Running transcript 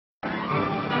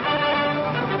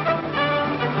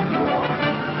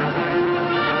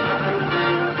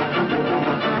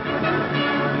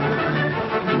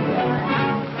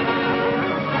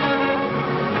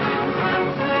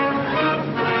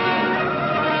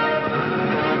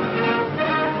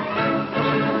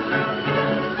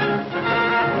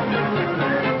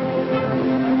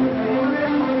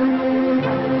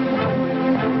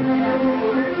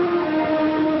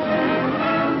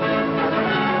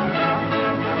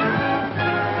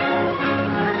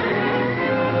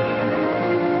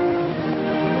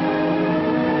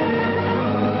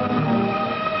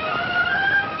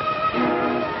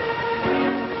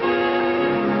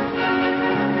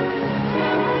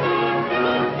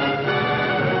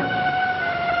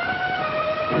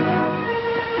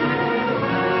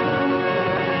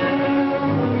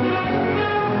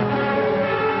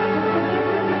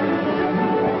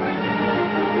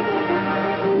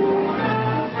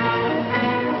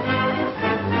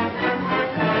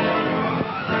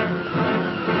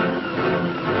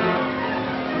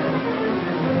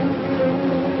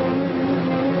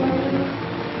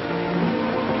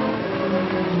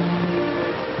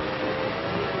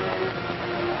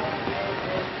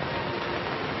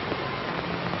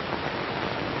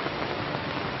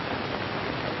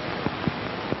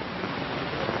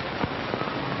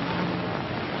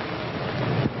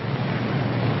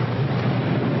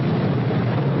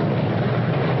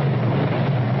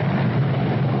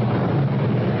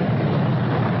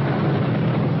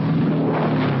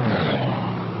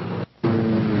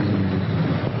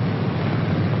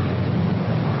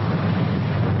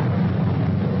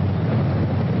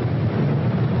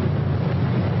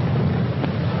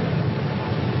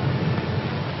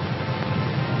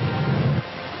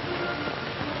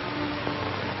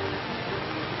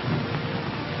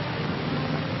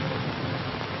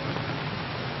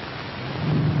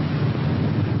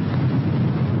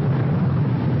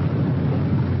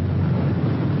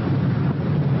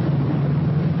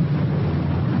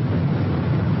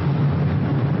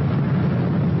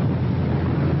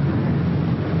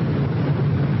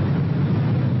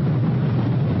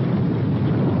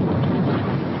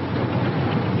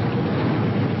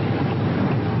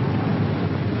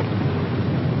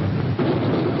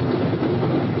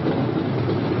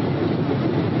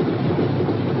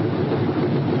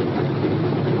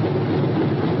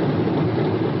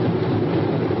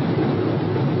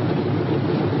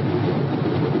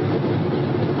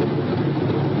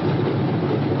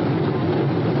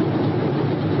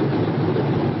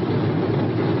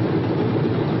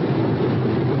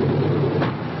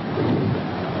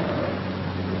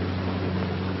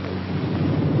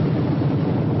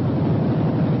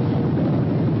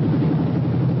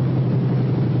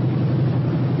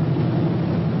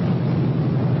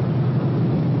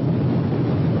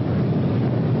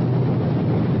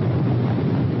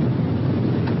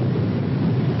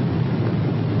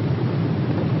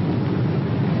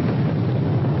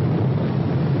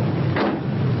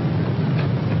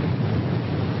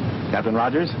Captain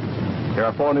Rogers. Here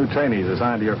are 4 new trainees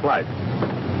assigned to your flight.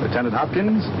 Lieutenant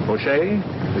Hopkins, O'Shea,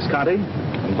 Visconti,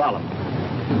 and Bollum.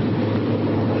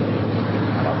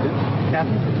 Hopkins.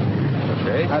 Captain?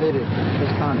 O'Shea. How do you do?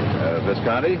 Visconti.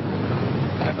 Visconti.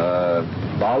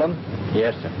 Bollum.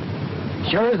 Yes, sir.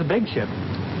 Sure is a big ship.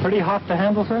 Pretty hot to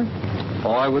handle, sir?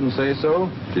 Oh, I wouldn't say so.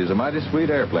 She's a mighty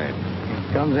sweet airplane.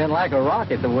 Comes in like a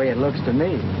rocket the way it looks to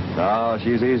me. Oh,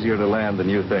 she's easier to land than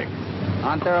you think.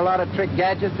 Aren't there a lot of trick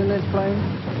gadgets in this plane?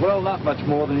 Well, not much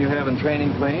more than you have in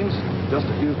training planes. Just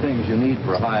a few things you need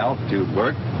for high-altitude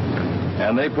work.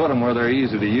 And they put them where they're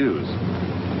easy to use.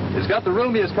 It's got the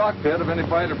roomiest cockpit of any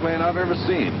fighter plane I've ever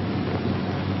seen.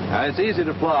 Now, it's easy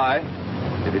to fly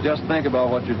if you just think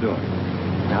about what you're doing.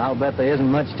 I'll bet there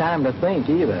isn't much time to think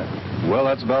either. Well,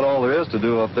 that's about all there is to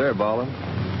do up there, Bollum.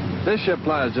 This ship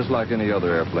flies just like any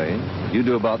other airplane. You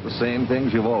do about the same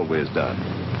things you've always done.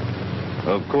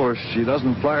 Of course, she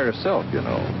doesn't fly herself, you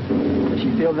know. Does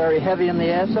she feel very heavy in the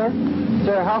air, sir?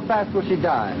 Sir, how fast will she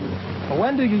dive?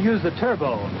 When do you use the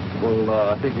turbo? Well,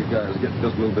 I think you guys get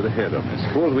just a little bit ahead of me.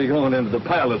 Suppose we go into the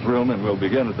pilot's room and we'll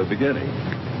begin at the beginning.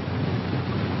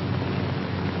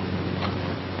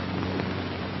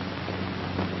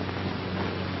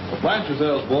 Well, plant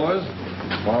yourselves, boys,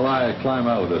 while I climb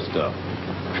out of this stuff.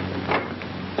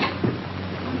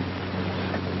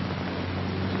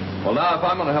 Well, now, if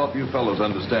I'm going to help you fellows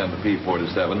understand the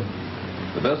P-47,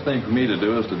 the best thing for me to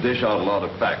do is to dish out a lot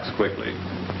of facts quickly.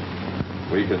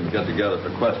 We can get together for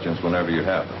questions whenever you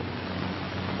have them.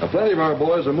 Now, plenty of our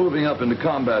boys are moving up into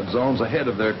combat zones ahead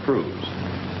of their crews.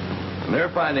 And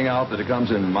they're finding out that it comes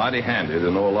in mighty handy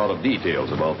to know a lot of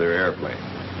details about their airplane.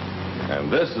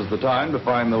 And this is the time to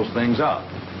find those things out.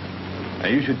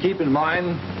 And you should keep in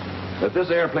mind that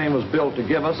this airplane was built to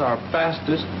give us our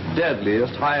fastest,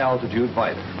 deadliest high-altitude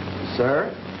fighter.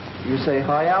 Sir, you say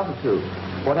high altitude.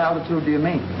 What altitude do you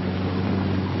mean?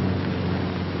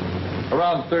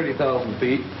 Around 30,000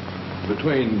 feet,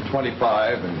 between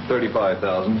 25 and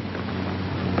 35,000.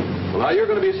 Well, now you're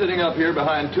going to be sitting up here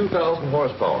behind 2,000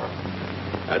 horsepower.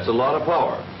 That's a lot of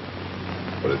power,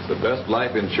 but it's the best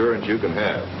life insurance you can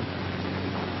have.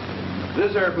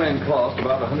 This airplane cost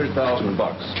about $100,000,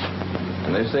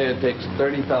 and they say it takes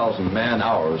 30,000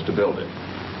 man-hours to build it.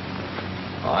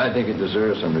 I think it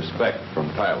deserves some respect from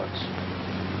pilots.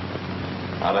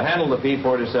 Now, to handle the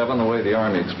P-47 the way the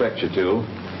Army expects you to,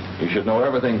 you should know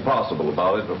everything possible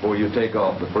about it before you take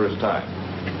off the first time.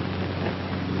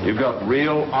 You've got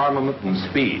real armament and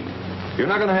speed. You're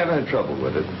not going to have any trouble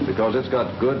with it because it's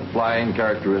got good flying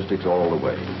characteristics all the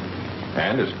way.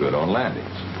 And it's good on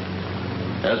landings.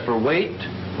 As for weight,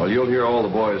 well, you'll hear all the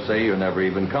boys say you're never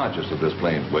even conscious of this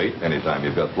plane's weight anytime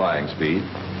you've got flying speed.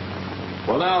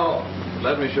 Well, now,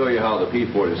 let me show you how the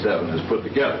P-47 is put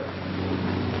together.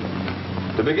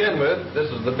 To begin with, this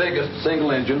is the biggest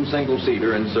single-engine,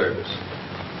 single-seater in service.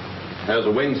 Has a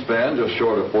wingspan just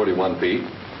short of 41 feet.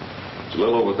 It's a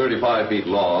little over 35 feet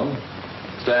long.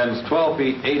 Stands 12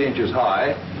 feet 8 inches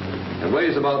high and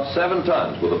weighs about 7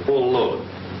 tons with a full load.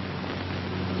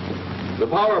 The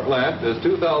power plant is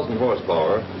 2,000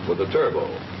 horsepower with a turbo,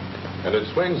 and it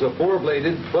swings a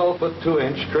 4-bladed, 12-foot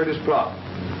 2-inch Curtiss prop.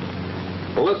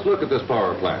 Well, let's look at this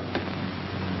power plant.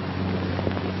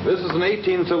 This is an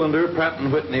 18-cylinder Pratt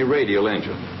 & Whitney radial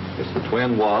engine. It's the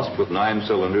twin Wasp with 9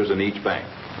 cylinders in each bank.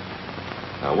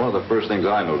 Now, one of the first things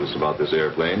I notice about this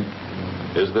airplane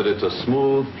is that it's a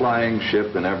smooth flying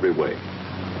ship in every way.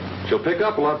 She'll pick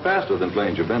up a lot faster than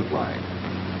planes you've been flying.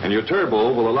 And your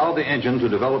turbo will allow the engine to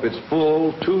develop its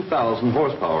full 2,000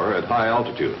 horsepower at high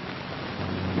altitude.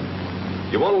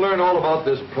 You want to learn all about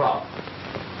this prop.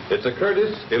 It's a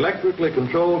Curtiss electrically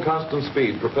controlled constant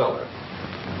speed propeller.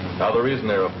 Now, the reason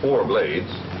there are 4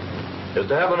 blades is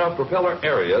to have enough propeller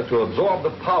area to absorb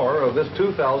the power of this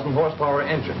 2,000 horsepower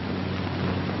engine.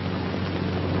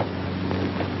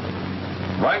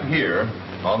 Right here,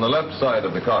 on the left side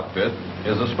of the cockpit,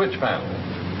 is a switch panel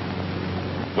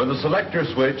with a selector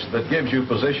switch that gives you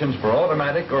positions for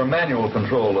automatic or manual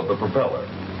control of the propeller.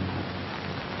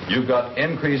 You've got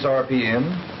increase RPM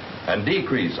and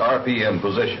decrease RPM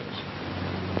positions.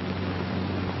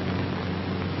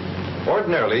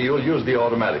 Ordinarily, you'll use the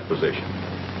automatic position,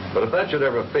 but if that should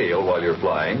ever fail while you're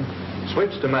flying,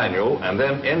 switch to manual and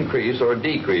then increase or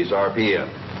decrease RPM.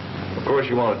 Of course,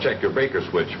 you want to check your breaker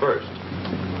switch first.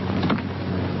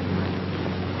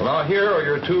 Well, now here are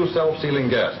your 2 self-sealing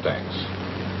gas tanks.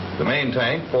 The main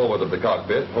tank, forward of the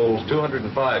cockpit, holds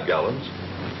 205 gallons.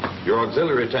 Your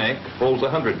auxiliary tank holds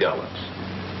 100 gallons.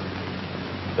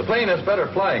 The plane has better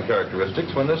flying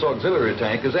characteristics when this auxiliary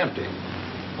tank is empty.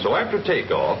 So after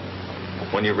takeoff,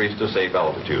 when you've reached a safe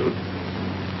altitude,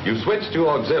 You switch to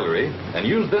auxiliary and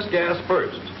use this gas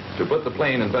first to put the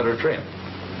plane in better trim.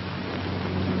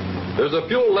 There's a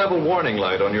fuel level warning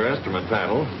light on your instrument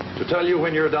panel to tell you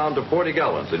when you're down to 40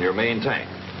 gallons in your main tank.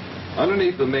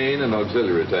 Underneath the main and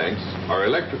auxiliary tanks are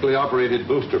electrically operated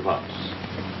booster pumps.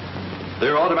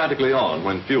 They're automatically on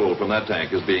when fuel from that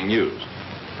tank is being used.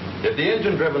 If the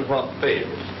engine-driven pump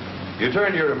fails, you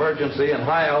turn your emergency and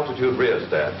high-altitude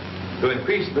rheostat to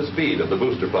increase the speed of the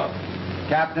booster pump.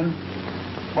 Captain,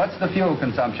 what's the fuel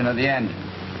consumption of the engine?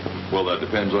 Well, that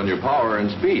depends on your power and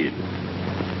speed.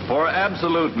 For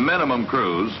absolute minimum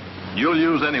cruise, you'll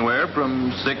use anywhere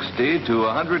from 60 to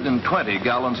 120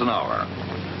 gallons an hour.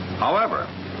 However,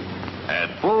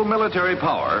 at full military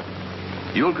power,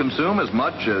 you'll consume as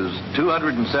much as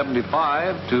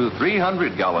 275 to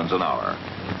 300 gallons an hour.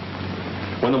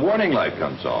 When the warning light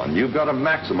comes on, you've got a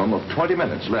maximum of 20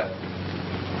 minutes left.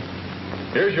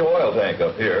 Here's your oil tank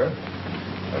up here,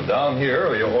 and down here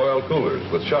are your oil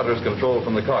coolers with shutters controlled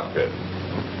from the cockpit.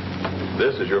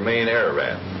 This is your main air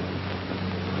vent.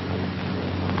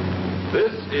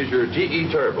 This is your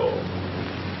GE turbo.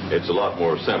 It's a lot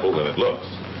more simple than it looks.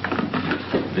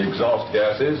 The exhaust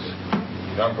gases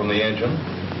come from the engine,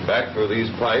 back through these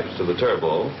pipes to the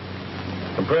turbo.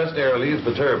 Compressed air leaves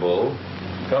the turbo,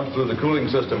 comes through the cooling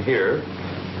system here,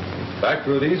 back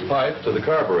through these pipes to the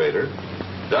carburetor,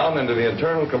 down into the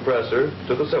internal compressor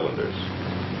to the cylinders.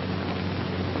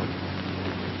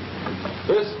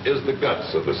 This is the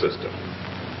guts of the system.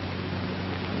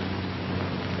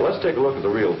 Let's take a look at the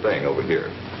real thing over here.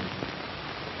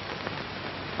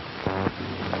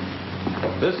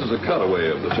 This is a cutaway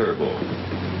of the turbo.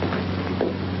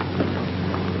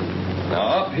 Now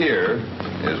up here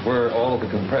is where all of the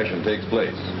compression takes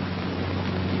place.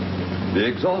 The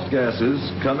exhaust gases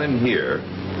come in here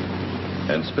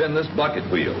and spin this bucket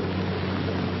wheel.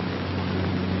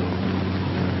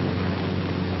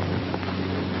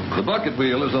 The bucket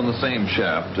wheel is on the same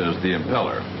shaft as the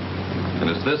impeller, and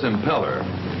it's this impeller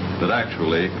that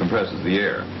actually compresses the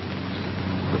air.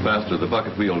 The faster the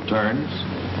bucket wheel turns,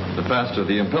 the faster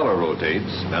the impeller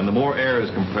rotates, and the more air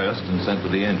is compressed and sent to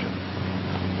the engine.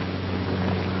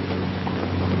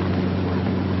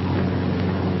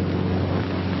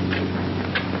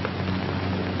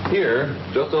 Here,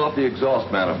 just off the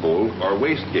exhaust manifold, are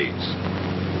waste gates.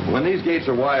 When these gates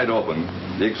are wide open,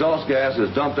 the exhaust gas is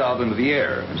dumped out into the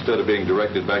air instead of being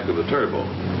directed back to the turbo.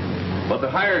 But the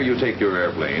higher you take your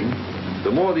airplane,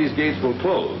 the more these gates will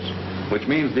close, which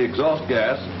means the exhaust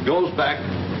gas goes back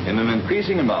in an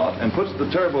increasing amount and puts the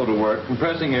turbo to work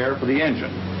compressing air for the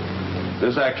engine.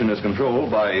 This action is controlled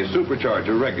by a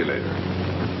supercharger regulator.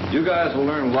 You guys will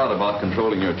learn a lot about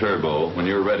controlling your turbo when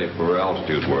you're ready for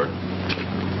altitude work.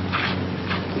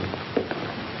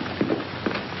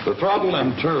 The throttle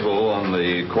and turbo on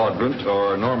the quadrant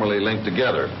are normally linked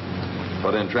together,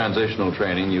 but in transitional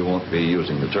training you won't be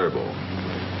using the turbo.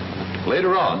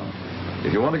 Later on,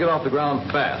 if you want to get off the ground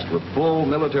fast with full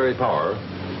military power,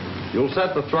 you'll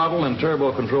set the throttle and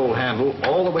turbo control handle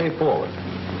all the way forward,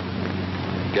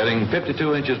 getting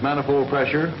 52 inches manifold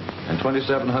pressure and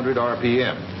 2,700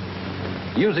 RPM.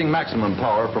 Using maximum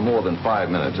power for more than 5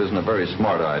 minutes isn't a very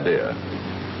smart idea,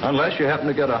 unless you happen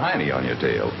to get a hiney on your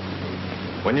tail.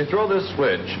 When you throw this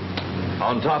switch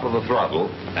on top of the throttle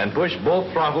and push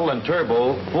both throttle and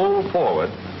turbo full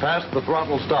forward past the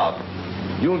throttle stop,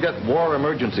 you'll get war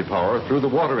emergency power through the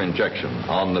water injection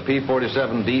on the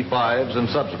P-47 D5s and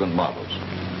subsequent models.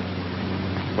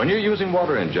 When you're using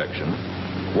water injection,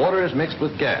 water is mixed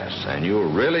with gas and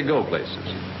you'll really go places.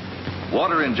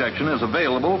 Water injection is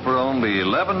available for only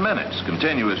 11 minutes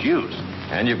continuous use,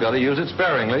 and you've got to use it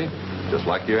sparingly, just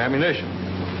like your ammunition.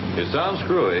 It sounds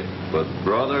screwy, but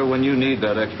brother, when you need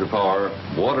that extra power,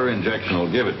 water injection will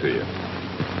give it to you.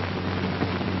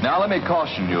 Now let me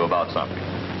caution you about something.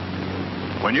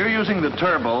 When you're using the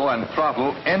turbo and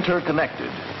throttle interconnected,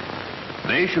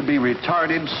 they should be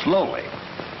retarded slowly.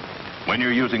 When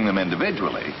you're using them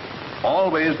individually,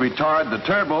 always retard the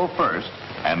turbo first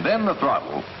and then the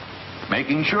throttle,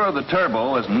 making sure the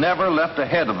turbo is never left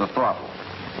ahead of the throttle.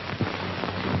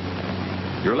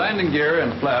 Your landing gear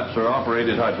and flaps are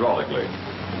operated hydraulically.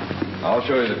 I'll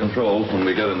show you the controls when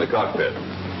we get in the cockpit.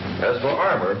 As for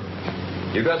armor,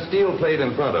 you've got steel plate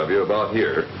in front of you about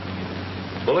here,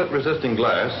 bullet-resisting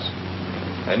glass,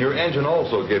 and your engine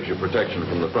also gives you protection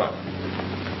from the front.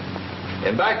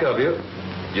 In back of you,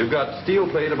 you've got steel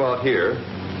plate about here,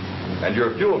 and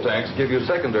your fuel tanks give you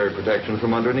secondary protection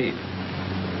from underneath.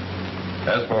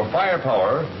 As for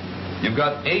firepower, you've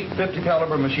got 8 50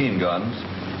 caliber machine guns,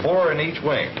 4 in each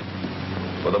wing,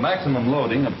 with a maximum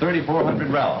loading of 3,400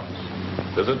 rounds.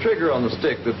 There's a trigger on the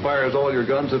stick that fires all your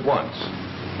guns at once.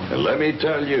 And let me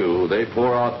tell you, they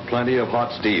pour out plenty of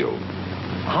hot steel.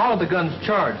 How are the guns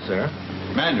charged, sir?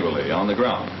 Manually, on the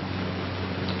ground.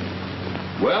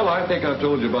 Well, I think I've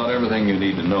told you about everything you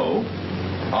need to know.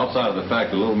 Outside of the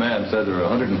fact the little man said there are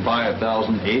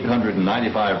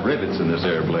 105,895 rivets in this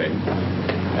airplane.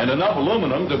 And enough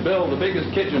aluminum to build the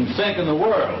biggest kitchen sink in the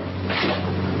world.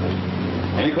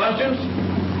 Any questions?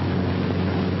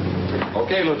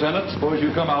 Okay, Lieutenant, suppose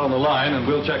you come out on the line and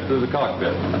we'll check through the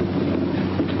cockpit.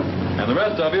 And the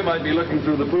rest of you might be looking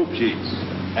through the poop sheets.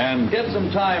 And get some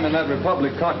time in that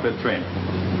Republic cockpit training.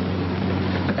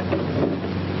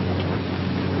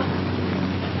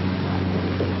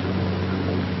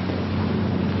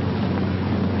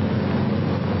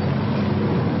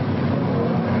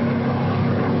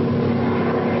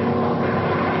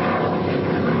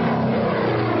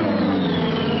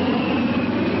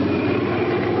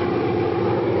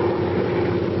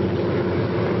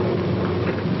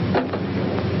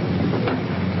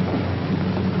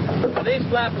 These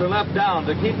flaps are left down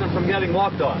to keep them from getting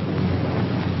walked on.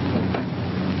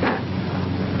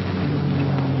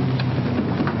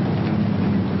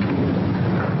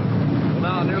 Well,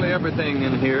 now, nearly everything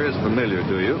in here is familiar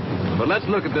to you. But let's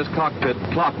look at this cockpit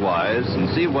clockwise and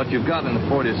see what you've got in the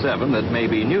 47 that may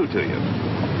be new to you.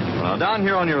 Now, down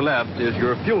here on your left is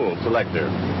your fuel selector.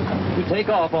 You take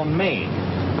off on main.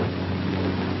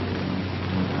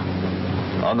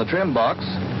 On the trim box,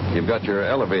 you've got your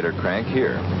elevator crank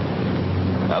here.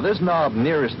 Now, this knob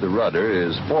nearest the rudder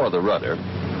is for the rudder,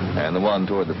 and the one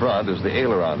toward the front is the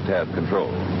aileron tab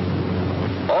control.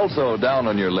 Also, down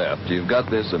on your left, you've got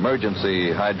this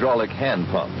emergency hydraulic hand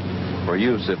pump for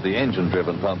use if the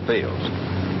engine-driven pump fails.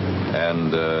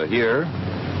 And here,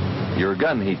 your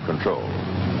gun heat control.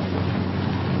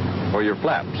 For your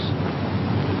flaps,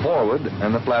 forward,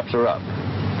 and the flaps are up.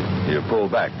 You pull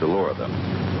back to lower them.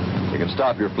 You can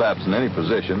stop your flaps in any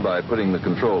position by putting the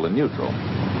control in neutral.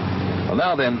 Well,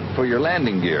 now then, for your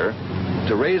landing gear,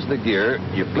 to raise the gear,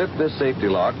 you flip this safety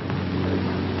lock,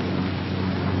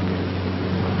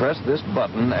 press this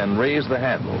button, and raise the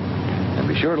handle. And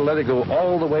be sure to let it go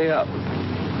all the way up.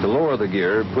 To lower the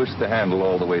gear, push the handle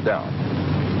all the way down.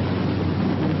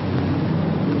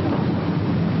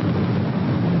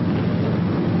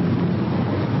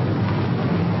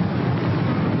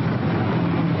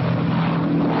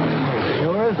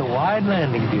 Sure is a wide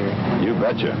landing gear. You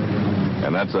betcha.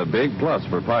 And that's a big plus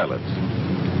for pilots.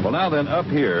 Well, now then, up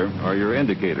here are your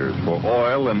indicators for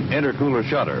oil and intercooler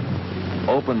shutter.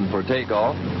 Open for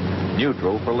takeoff,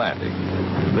 neutral for landing.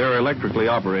 They're electrically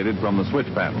operated from the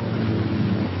switch panel.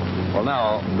 Well,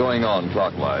 now, going on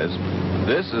clockwise,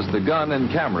 this is the gun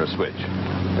and camera switch.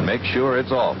 And make sure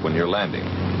it's off when you're landing.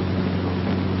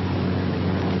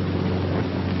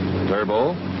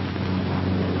 Turbo,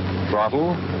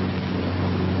 throttle,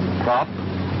 prop,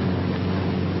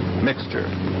 mixture.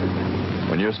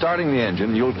 When you're starting the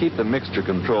engine, you'll keep the mixture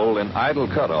control in idle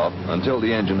cutoff until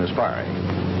the engine is firing.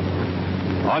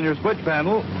 On your switch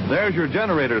panel, there's your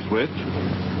generator switch,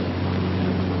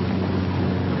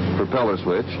 propeller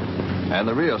switch, and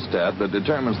the rheostat that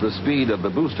determines the speed of the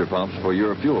booster pumps for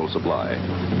your fuel supply.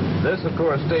 This, of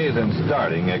course, stays in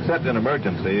starting, except in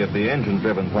emergency if the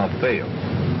engine-driven pump fails.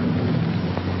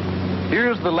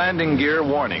 Here's the landing gear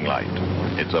warning light.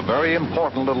 It's a very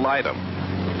important little item.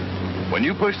 When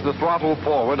you push the throttle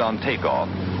forward on takeoff,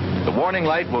 the warning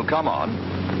light will come on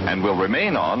and will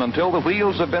remain on until the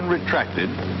wheels have been retracted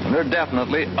and they're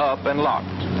definitely up and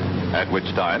locked, at which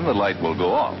time the light will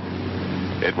go off.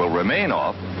 It will remain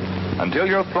off until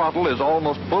your throttle is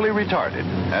almost fully retarded,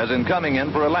 as in coming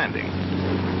in for a landing.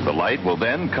 The light will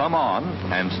then come on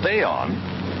and stay on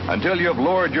until you have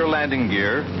lowered your landing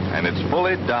gear and it's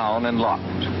fully down and locked.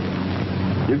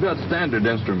 You've got standard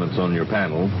instruments on your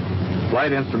panel.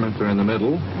 Flight instruments are in the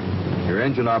middle. Your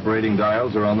engine operating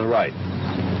dials are on the right.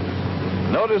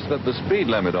 Notice that the speed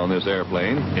limit on this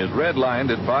airplane is redlined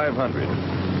at 500.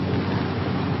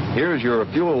 Here's your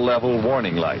fuel level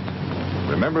warning light.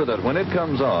 Remember that when it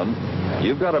comes on,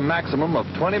 you've got a maximum of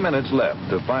 20 minutes left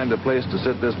to find a place to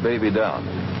sit this baby down.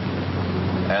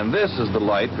 And this is the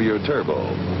light for your turbo,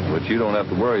 which you don't have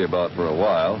to worry about for a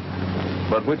while,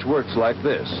 but which works like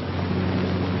this.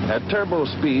 At turbo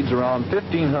speeds around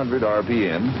 1500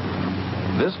 RPM,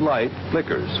 this light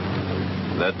flickers.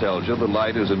 That tells you the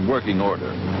light is in working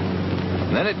order.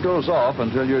 And then it goes off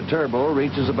until your turbo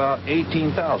reaches about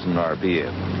 18,000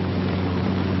 RPM.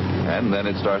 And then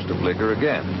it starts to flicker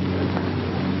again.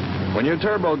 When your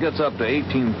turbo gets up to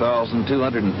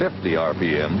 18,250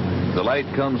 RPM, the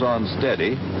light comes on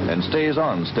steady and stays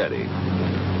on steady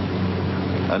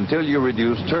until you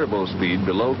reduce turbo speed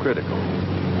below critical.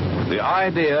 The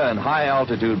idea in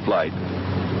high-altitude flight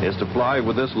is to fly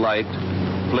with this light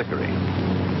flickering.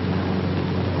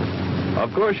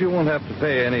 Of course, you won't have to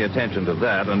pay any attention to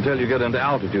that until you get into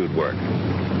altitude work.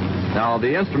 Now,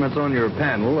 the instruments on your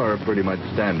panel are pretty much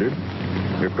standard.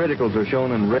 Your criticals are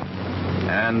shown in red,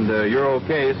 and you're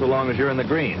okay so long as you're in the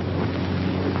green.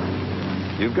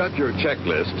 You've got your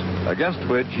checklist against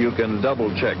which you can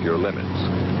double-check your limits.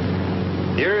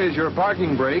 Here is your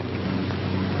parking brake.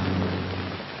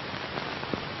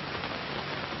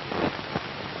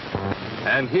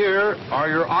 And here are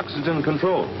your oxygen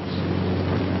controls.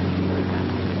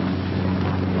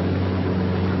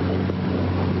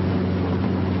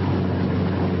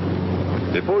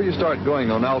 Before you start going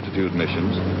on altitude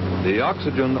missions, the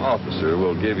oxygen officer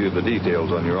will give you the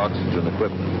details on your oxygen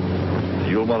equipment.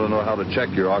 You'll want to know how to check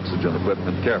your oxygen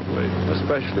equipment carefully,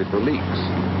 especially for leaks.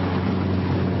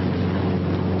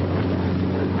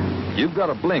 You've got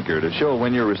a blinker to show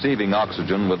when you're receiving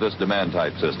oxygen with this demand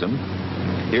type system.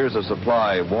 Here's a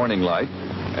supply warning light,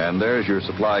 and there's your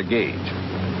supply gauge.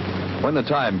 When the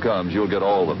time comes, you'll get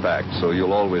all the facts, so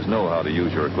you'll always know how to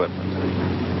use your equipment.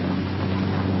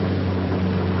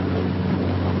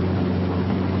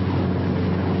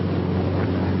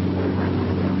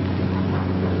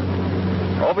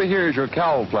 Over here is your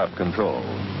cowl flap control.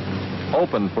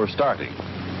 Open for starting.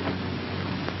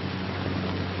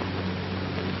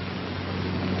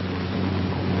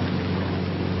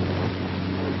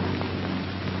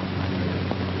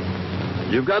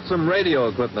 You've got some radio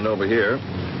equipment over here.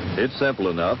 It's simple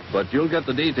enough, but you'll get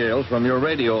the details from your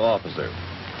radio officer.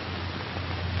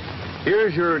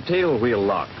 Here's your tail wheel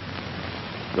lock.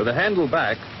 With the handle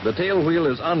back, the tail wheel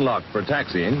is unlocked for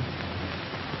taxiing,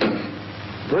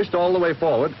 pushed all the way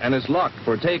forward, and is locked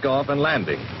for takeoff and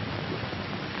landing.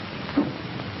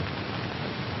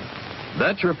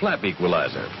 That's your flap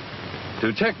equalizer.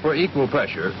 To check for equal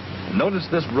pressure, notice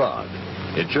this rod.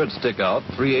 It should stick out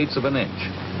 3/8 of an inch.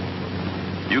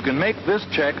 You can make this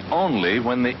check only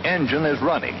when the engine is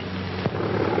running.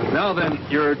 Now then,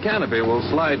 your canopy will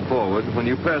slide forward when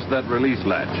you press that release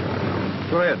latch.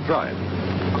 Go ahead, try it.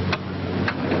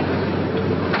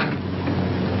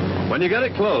 When you get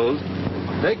it closed,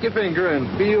 take your finger and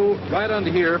feel right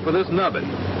under here for this nubbin.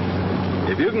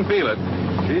 If you can feel it,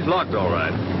 she's locked all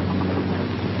right.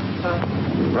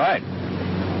 Right.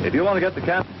 If you want to get the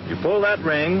canopy, you pull that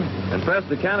ring and press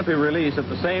the canopy release at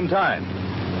the same time.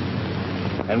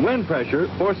 And wind pressure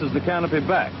forces the canopy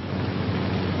back.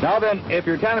 Now then, if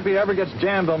your canopy ever gets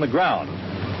jammed on the ground,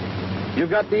 you've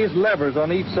got these levers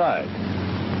on each side.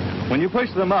 When you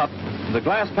push them up, the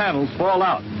glass panels fall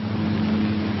out.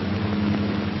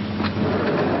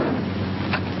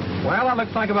 Well, that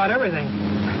looks like about everything.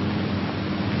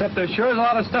 Except there sure is a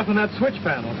lot of stuff in that switch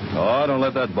panel. Oh, don't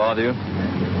let that bother you.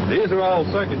 These are all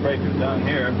circuit breakers down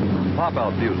here.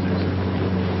 Pop-out fuses.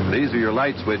 These are your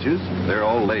light switches. They're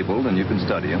all labeled, and you can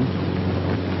study them.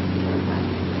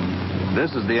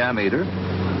 This is the ammeter.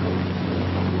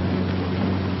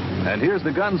 And here's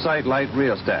the gun sight light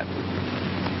rheostat.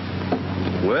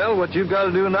 Well, what you've got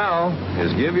to do now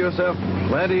is give yourself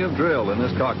plenty of drill in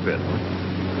this cockpit.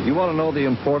 You want to know the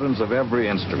importance of every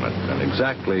instrument and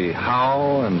exactly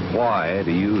how and why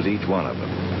to use each one of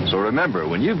them. So remember,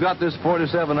 when you've got this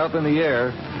 47 up in the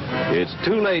air, it's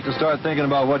too late to start thinking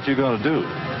about what you're going to do.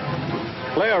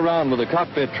 Play around with a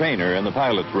cockpit trainer in the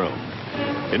pilot's room.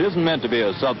 It isn't meant to be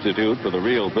a substitute for the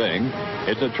real thing.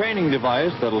 It's a training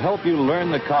device that'll help you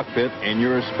learn the cockpit in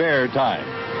your spare time,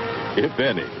 if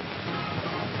any.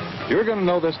 You're going to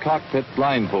know this cockpit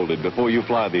blindfolded before you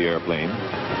fly the airplane,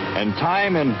 and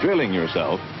time in drilling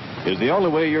yourself is the only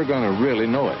way you're going to really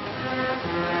know it.